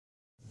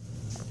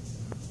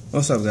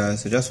What's up,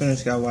 guys? I just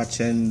finished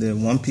watching the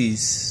One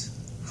Piece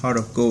Heart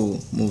of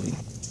Gold movie.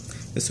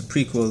 It's a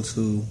prequel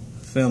to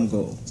Film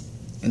Gold,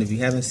 and if you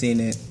haven't seen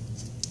it,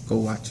 go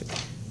watch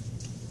it.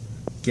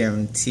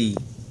 Guarantee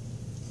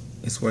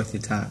it's worth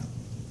your time.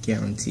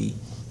 Guarantee.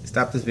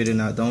 Stop this video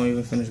now. Don't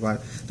even finish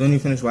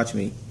watching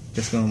me.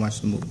 Just go and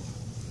watch the movie.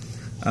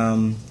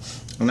 I'm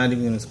not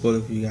even gonna spoil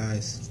it for you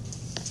guys.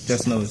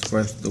 Just know it's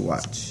worth the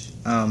watch.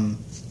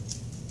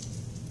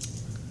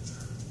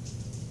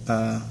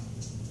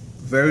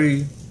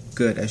 Very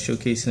good at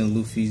showcasing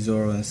Luffy,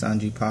 Zoro, and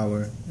Sanji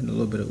power, and a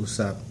little bit of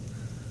Usopp.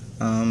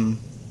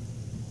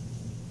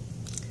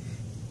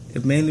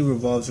 It mainly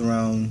revolves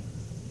around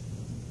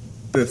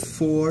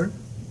before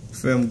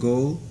Film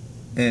Gold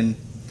and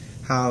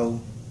how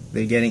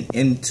they're getting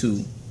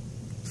into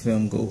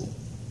Film Gold.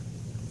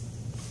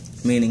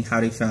 Meaning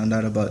how they found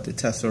out about the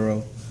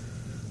Tesoro,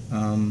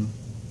 how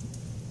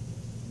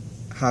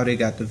they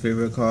got the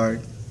favorite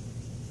card.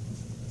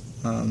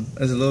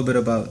 There's a little bit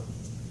about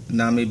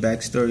Nami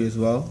backstory as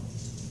well.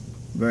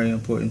 Very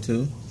important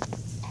too.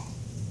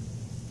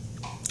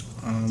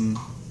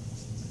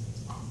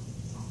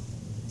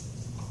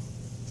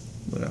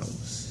 What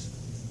else?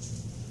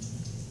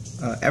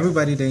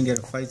 Everybody didn't get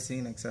a fight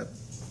scene except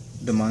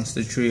the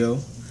Monster Trio,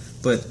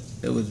 but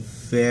it was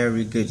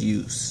very good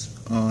use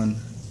on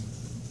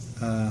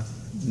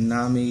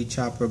Nami,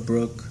 Chopper,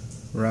 Brook,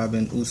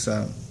 Robin,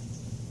 Usopp.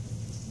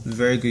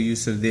 Very good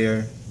use of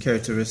their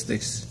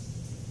characteristics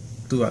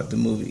throughout the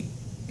movie,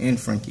 and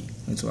Frankie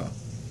as well.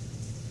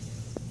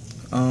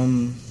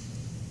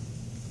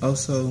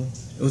 Also,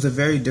 it was a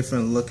very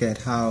different look at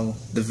how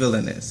the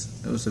villain is.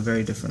 It was a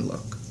very different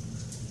look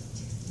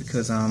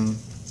because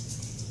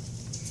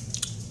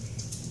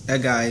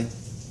that guy,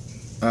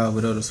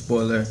 without a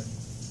spoiler,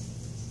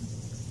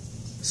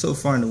 so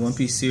far in the One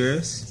Piece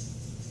series,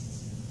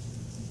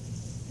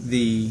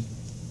 the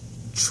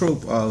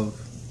trope of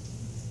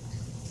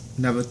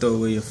never throw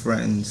away your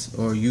friends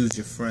or use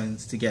your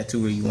friends to get to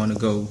where you want to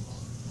go,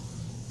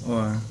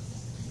 or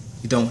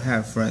you don't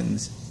have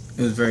friends,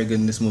 it was very good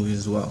in this movie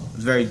as well.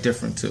 It's very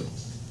different too.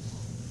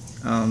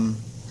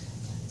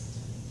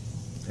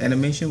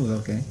 Animation was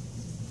okay.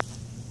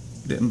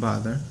 Didn't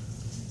bother.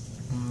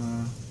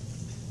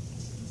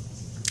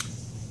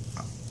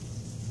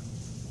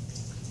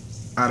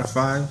 Out of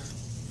 5,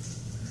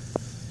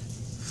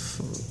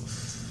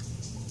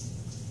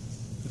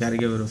 you gotta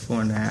give it a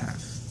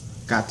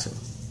 4.5. Got to.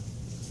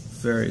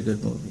 Very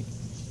good movie.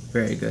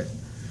 Very good.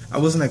 I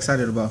wasn't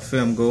excited about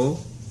Film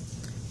Gold,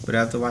 but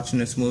after watching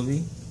this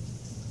movie,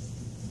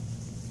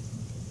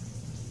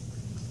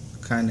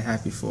 kind of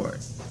happy for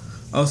it.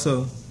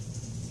 Also,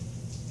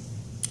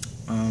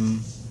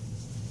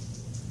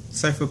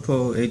 Cypher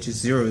Poe Aegis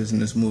Zero is in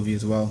this movie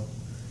as well,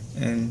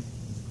 and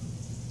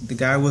the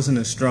guy wasn't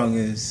as strong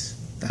as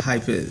the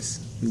hype is.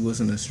 He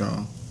wasn't as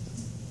strong.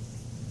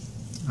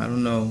 I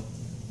don't know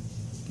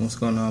what's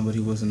going on, but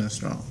he wasn't as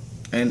strong.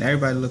 And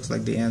everybody looks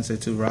like the answer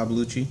to Rob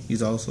Lucci.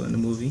 He's also in the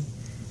movie.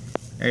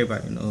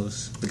 Everybody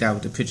knows the guy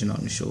with the pigeon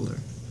on his shoulder.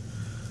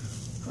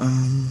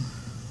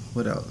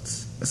 What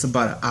else? It's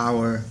about 1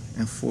 hour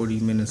and 40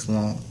 minutes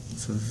long.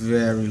 It's a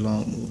very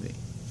long movie.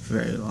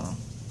 Very long.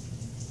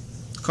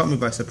 Caught me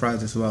by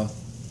surprise as well.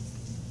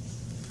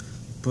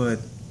 But,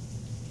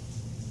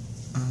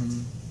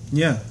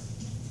 yeah.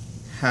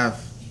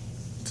 Have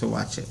to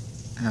watch it.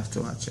 Have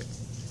to watch it.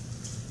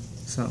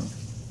 So,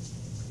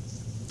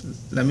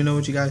 let me know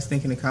what you guys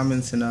think in the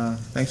comments, and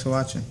thanks for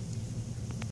watching.